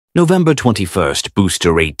November 21st,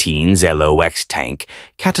 Booster 18's LOX tank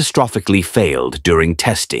catastrophically failed during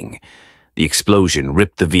testing. The explosion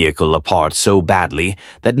ripped the vehicle apart so badly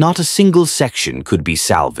that not a single section could be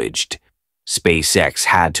salvaged. SpaceX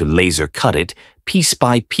had to laser cut it piece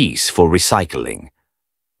by piece for recycling.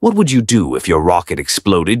 What would you do if your rocket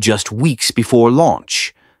exploded just weeks before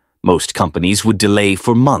launch? Most companies would delay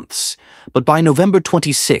for months, but by November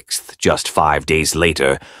 26th, just 5 days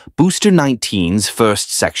later, Booster 19's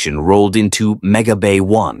first section rolled into Mega Bay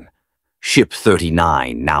 1. Ship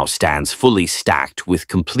 39 now stands fully stacked with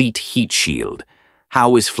complete heat shield.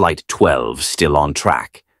 How is Flight 12 still on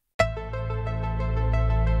track?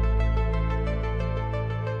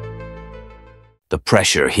 The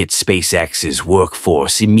pressure hit SpaceX's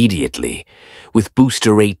workforce immediately. With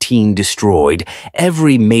Booster 18 destroyed,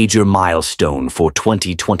 every major milestone for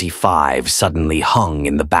 2025 suddenly hung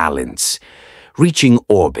in the balance. Reaching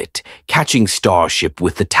orbit, catching Starship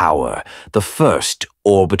with the tower, the first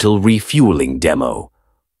orbital refueling demo.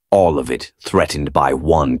 All of it threatened by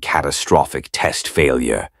one catastrophic test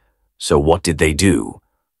failure. So what did they do?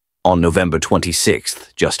 On November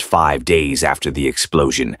 26th, just 5 days after the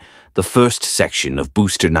explosion, the first section of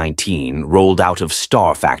Booster 19 rolled out of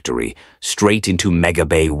Star Factory straight into Mega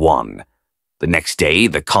Bay 1. The next day,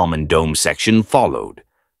 the Common Dome section followed.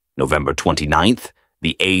 November 29th,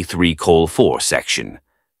 the A3 Col 4 section.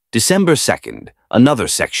 December 2nd, another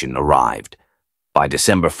section arrived. By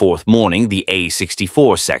December 4th morning, the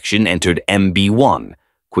A64 section entered MB1,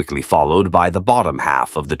 quickly followed by the bottom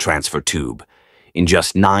half of the transfer tube. In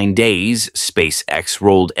just 9 days, SpaceX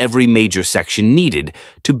rolled every major section needed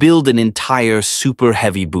to build an entire super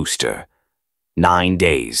heavy booster. 9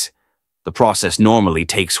 days. The process normally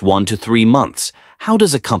takes 1 to 3 months. How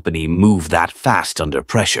does a company move that fast under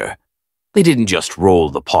pressure? They didn't just roll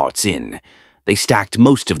the parts in. They stacked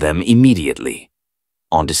most of them immediately.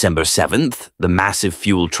 On December 7th, the massive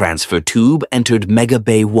fuel transfer tube entered Mega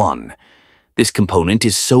Bay 1. This component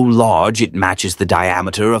is so large it matches the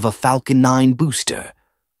diameter of a Falcon 9 booster.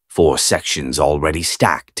 4 sections already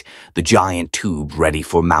stacked, the giant tube ready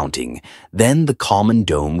for mounting. Then the common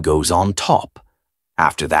dome goes on top.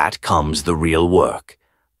 After that comes the real work.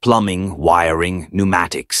 Plumbing, wiring,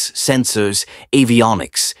 pneumatics, sensors,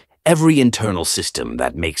 avionics, every internal system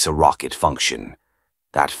that makes a rocket function.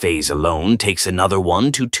 That phase alone takes another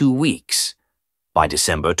 1 to 2 weeks. By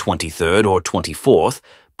December 23rd or 24th,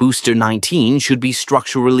 Booster 19 should be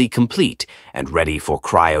structurally complete and ready for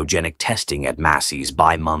cryogenic testing at Massey's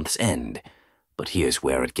by month's end. But here's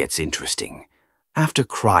where it gets interesting. After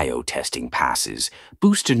cryo testing passes,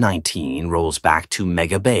 Booster 19 rolls back to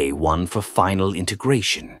Mega Bay 1 for final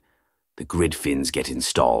integration. The grid fins get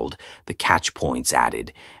installed, the catch points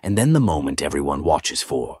added, and then the moment everyone watches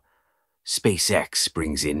for. SpaceX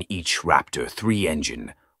brings in each Raptor 3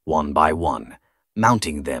 engine, one by one,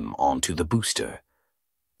 mounting them onto the booster.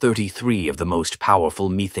 33 of the most powerful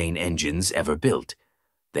methane engines ever built.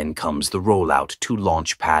 Then comes the rollout to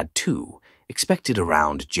Launch Pad 2, expected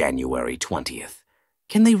around January 20th.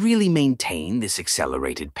 Can they really maintain this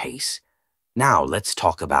accelerated pace? Now let's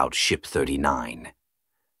talk about Ship 39.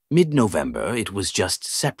 Mid-November, it was just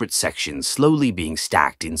separate sections slowly being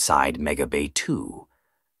stacked inside Mega Bay 2.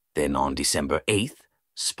 Then on December 8th,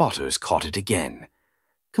 spotters caught it again.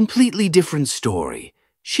 Completely different story.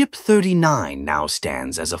 Ship 39 now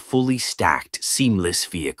stands as a fully stacked, seamless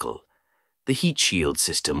vehicle. The heat shield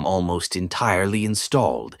system almost entirely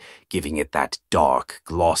installed, giving it that dark,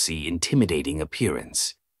 glossy, intimidating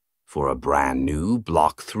appearance. For a brand new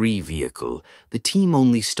Block 3 vehicle, the team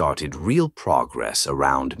only started real progress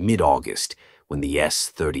around mid-August when the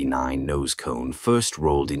S-39 nose cone first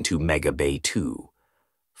rolled into Mega Bay 2.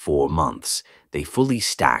 4 months, they fully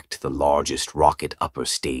stacked the largest rocket upper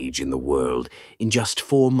stage in the world in just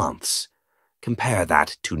 4 months. Compare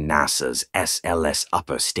that to NASA's SLS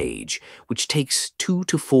upper stage, which takes 2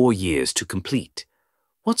 to 4 years to complete.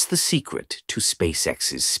 What's the secret to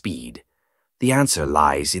SpaceX's speed? The answer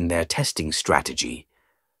lies in their testing strategy.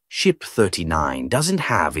 Ship 39 doesn't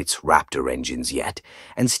have its Raptor engines yet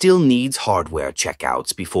and still needs hardware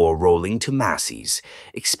checkouts before rolling to Massey's,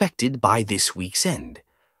 expected by this week's end.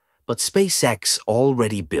 But SpaceX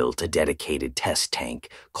already built a dedicated test tank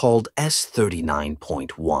called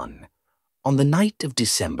S-39.1. On the night of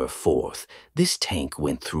December 4th, this tank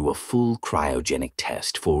went through a full cryogenic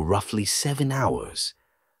test for roughly 7 hours.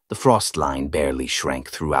 The frost line barely shrank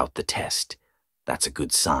throughout the test. That's a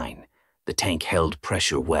good sign. The tank held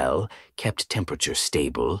pressure well, kept temperature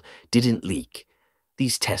stable, didn't leak.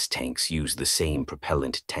 These test tanks use the same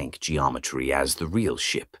propellant tank geometry as the real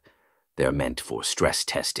ship. They're meant for stress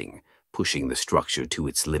testing, pushing the structure to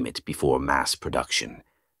its limit before mass production.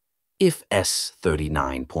 If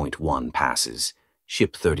S-39.1 passes,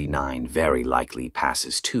 Ship 39 very likely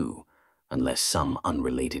passes too, unless some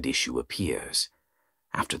unrelated issue appears.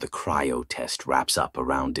 After the cryo test wraps up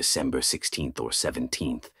around December 16th or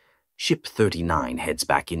 17th, Ship 39 heads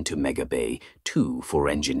back into Mega Bay 2 for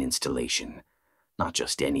engine installation. Not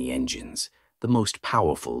just any engines, the most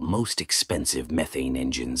powerful, most expensive methane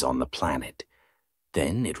engines on the planet.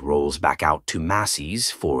 Then it rolls back out to Massey's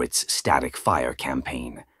for its static fire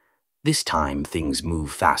campaign. This time things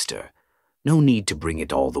move faster. No need to bring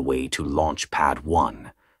it all the way to Launch Pad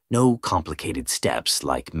 1. No complicated steps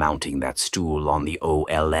like mounting that stool on the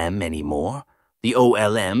OLM anymore. The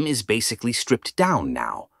OLM is basically stripped down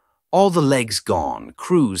now. All the legs gone,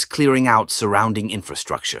 crews clearing out surrounding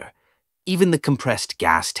infrastructure. Even the compressed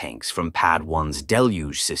gas tanks from Pad 1's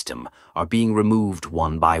deluge system are being removed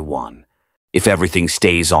one by one. If everything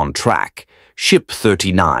stays on track, Ship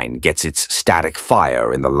 39 gets its static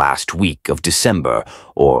fire in the last week of December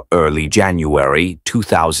or early January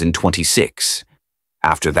 2026.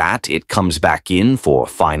 After that, it comes back in for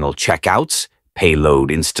final checkouts,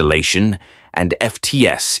 payload installation, and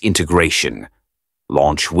FTS integration.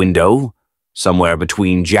 Launch window? Somewhere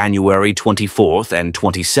between January 24th and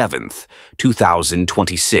 27th,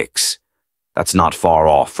 2026. That's not far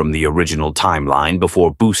off from the original timeline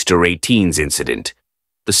before Booster 18's incident.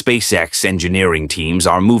 The SpaceX engineering teams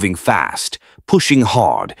are moving fast, pushing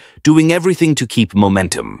hard, doing everything to keep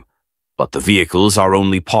momentum. But the vehicles are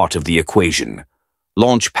only part of the equation.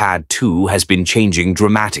 Launch Pad 2 has been changing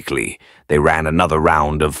dramatically. They ran another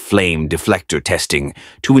round of flame deflector testing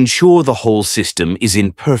to ensure the whole system is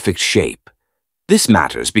in perfect shape. This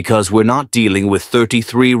matters because we're not dealing with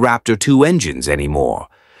 33 Raptor 2 engines anymore.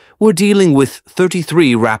 We're dealing with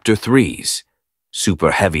 33 Raptor 3s.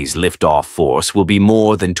 Super Heavy's liftoff force will be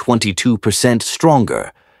more than 22%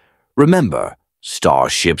 stronger. Remember,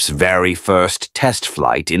 Starship's very first test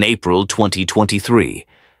flight in April 2023.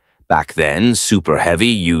 Back then, Super Heavy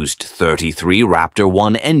used 33 Raptor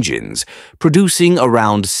 1 engines, producing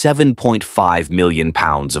around 7.5 million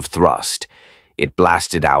pounds of thrust. It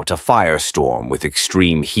blasted out a firestorm with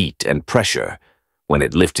extreme heat and pressure. When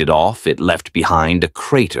it lifted off, it left behind a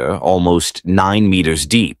crater almost 9 meters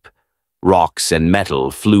deep. Rocks and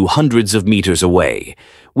metal flew hundreds of meters away.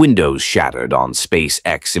 Windows shattered on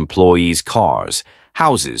SpaceX employees' cars.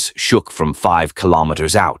 Houses shook from 5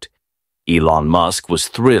 kilometers out. Elon Musk was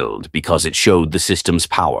thrilled because it showed the system's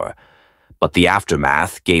power. But the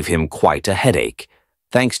aftermath gave him quite a headache.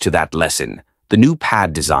 Thanks to that lesson, the new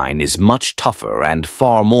pad design is much tougher and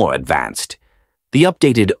far more advanced. The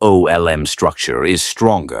updated OLM structure is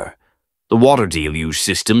stronger. The water deluge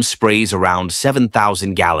system sprays around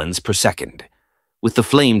 7,000 gallons per second. With the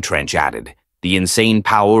flame trench added, the insane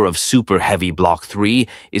power of Super Heavy Block 3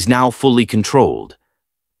 is now fully controlled.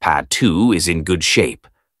 Pad 2 is in good shape.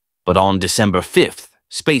 But on December 5th,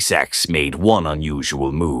 SpaceX made one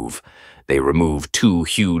unusual move. They removed 2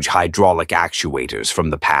 huge hydraulic actuators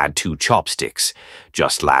from the Pad 2 chopsticks.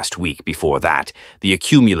 Just last week before that, the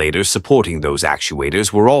accumulators supporting those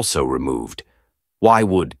actuators were also removed. Why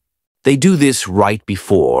would they do this right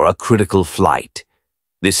before a critical flight?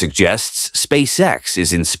 This suggests SpaceX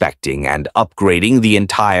is inspecting and upgrading the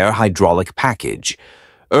entire hydraulic package.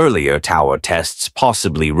 Earlier tower tests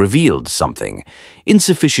possibly revealed something: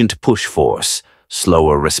 insufficient push force,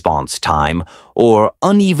 slower response time, or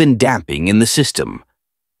uneven damping in the system.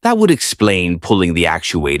 That would explain pulling the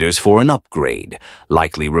actuators for an upgrade,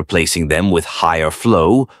 likely replacing them with higher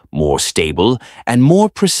flow, more stable, and more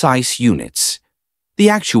precise units. The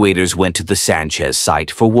actuators went to the Sanchez site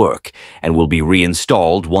for work and will be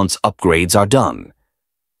reinstalled once upgrades are done.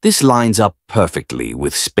 This lines up perfectly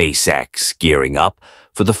with SpaceX gearing up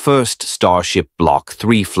for the first Starship Block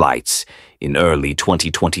 3 flights in early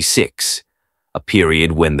 2026, a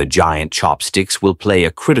period when the giant chopsticks will play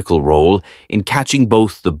a critical role in catching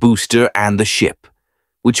both the booster and the ship.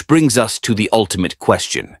 Which brings us to the ultimate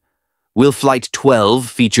question. Will Flight 12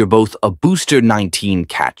 feature both a Booster 19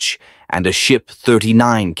 catch and a Ship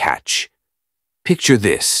 39 catch? Picture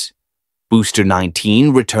this. Booster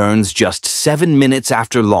 19 returns just 7 minutes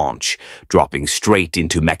after launch, dropping straight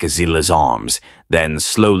into Mechazilla's arms, then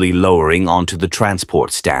slowly lowering onto the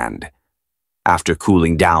transport stand. After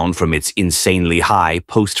cooling down from its insanely high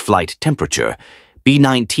post-flight temperature,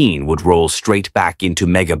 B-19 would roll straight back into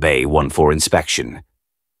Mega Bay 1 for inspection.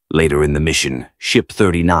 Later in the mission, Ship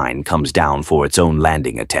 39 comes down for its own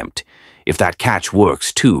landing attempt. If that catch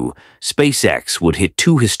works too, SpaceX would hit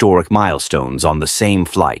 2 historic milestones on the same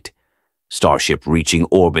flight: Starship reaching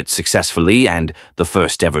orbit successfully and the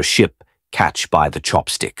first ever ship catch by the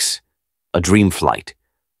chopsticks. A dream flight,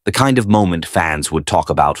 The kind of moment fans would talk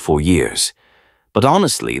about for years. But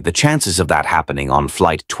honestly, the chances of that happening on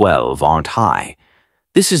Flight 12 aren't high.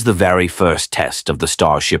 This is the very first test of the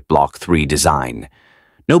Starship Block 3 design.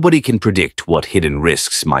 Nobody can predict what hidden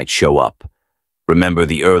risks might show up. Remember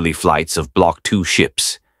the early flights of Block 2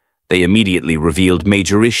 ships? They immediately revealed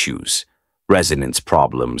major issues. Resonance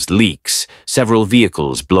problems, leaks, several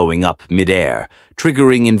vehicles blowing up mid-air,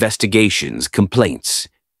 triggering investigations, complaints,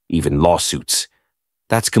 even lawsuits.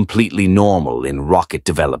 That's completely normal in rocket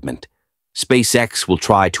development. SpaceX will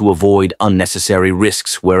try to avoid unnecessary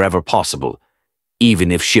risks wherever possible.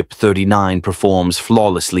 Even if Ship 39 performs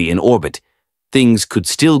flawlessly in orbit, things could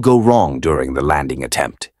still go wrong during the landing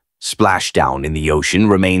attempt. Splashdown in the ocean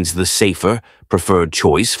remains the safer, preferred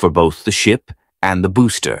choice for both the ship and the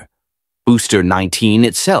booster. Booster 19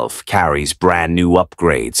 itself carries brand new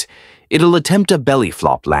upgrades. It'll attempt a belly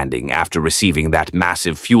flop landing after receiving that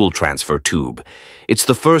massive fuel transfer tube. It's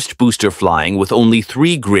the first booster flying with only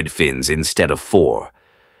 3 grid fins instead of 4.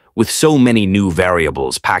 With so many new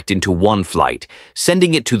variables packed into one flight,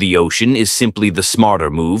 sending it to the ocean is simply the smarter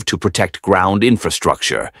move to protect ground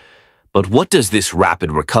infrastructure. But what does this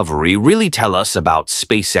rapid recovery really tell us about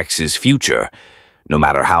SpaceX's future? No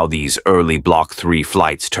matter how these early Block 3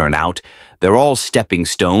 flights turn out, they're all stepping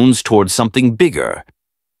stones towards something bigger.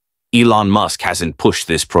 Elon Musk hasn't pushed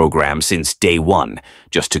this program since day one,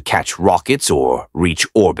 just to catch rockets or reach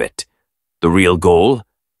orbit. The real goal?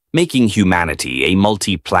 Making humanity a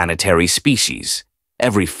multi-planetary species.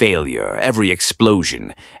 Every failure, every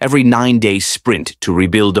explosion, every 9-day sprint to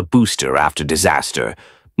rebuild a booster after disaster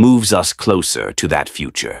moves us closer to that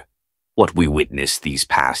future. What we witnessed these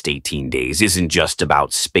past 18 days isn't just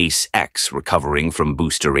about SpaceX recovering from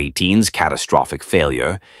Booster 18's catastrophic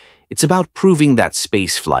failure. It's about proving that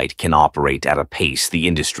spaceflight can operate at a pace the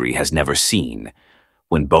industry has never seen.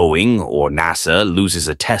 When Boeing or NASA loses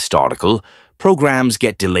a test article, programs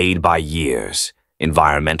get delayed by years.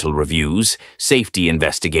 Environmental reviews, safety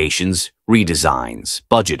investigations, redesigns,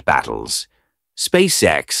 budget battles.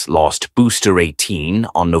 SpaceX lost Booster 18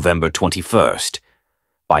 on November 21st.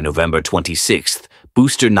 By November 26th,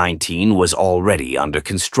 Booster 19 was already under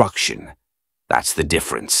construction. That's the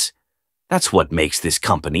difference. That's what makes this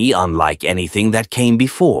company unlike anything that came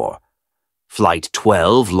before. Flight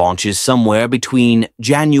 12 launches somewhere between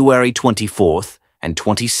January 24th and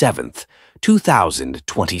 27th,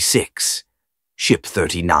 2026. Ship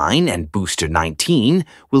 39 and Booster 19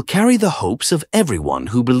 will carry the hopes of everyone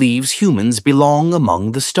who believes humans belong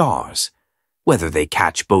among the stars. Whether they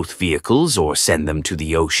catch both vehicles or send them to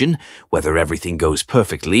the ocean, whether everything goes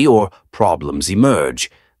perfectly or problems emerge,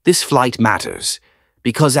 this flight matters.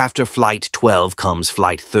 Because after Flight 12 comes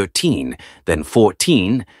Flight 13, then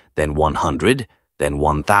 14, then 100, then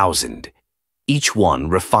 1000. Each one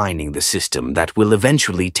refining the system that will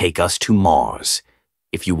eventually take us to Mars.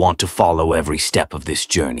 If you want to follow every step of this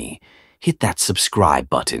journey, hit that subscribe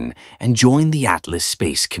button and join the Atlas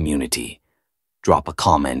Space community. Drop a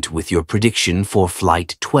comment with your prediction for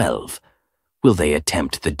Flight 12. Will they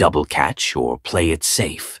attempt the double catch or play it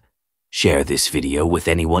safe? Share this video with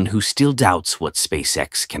anyone who still doubts what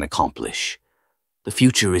SpaceX can accomplish. The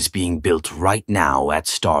future is being built right now at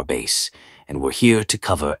Starbase, and we're here to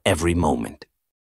cover every moment.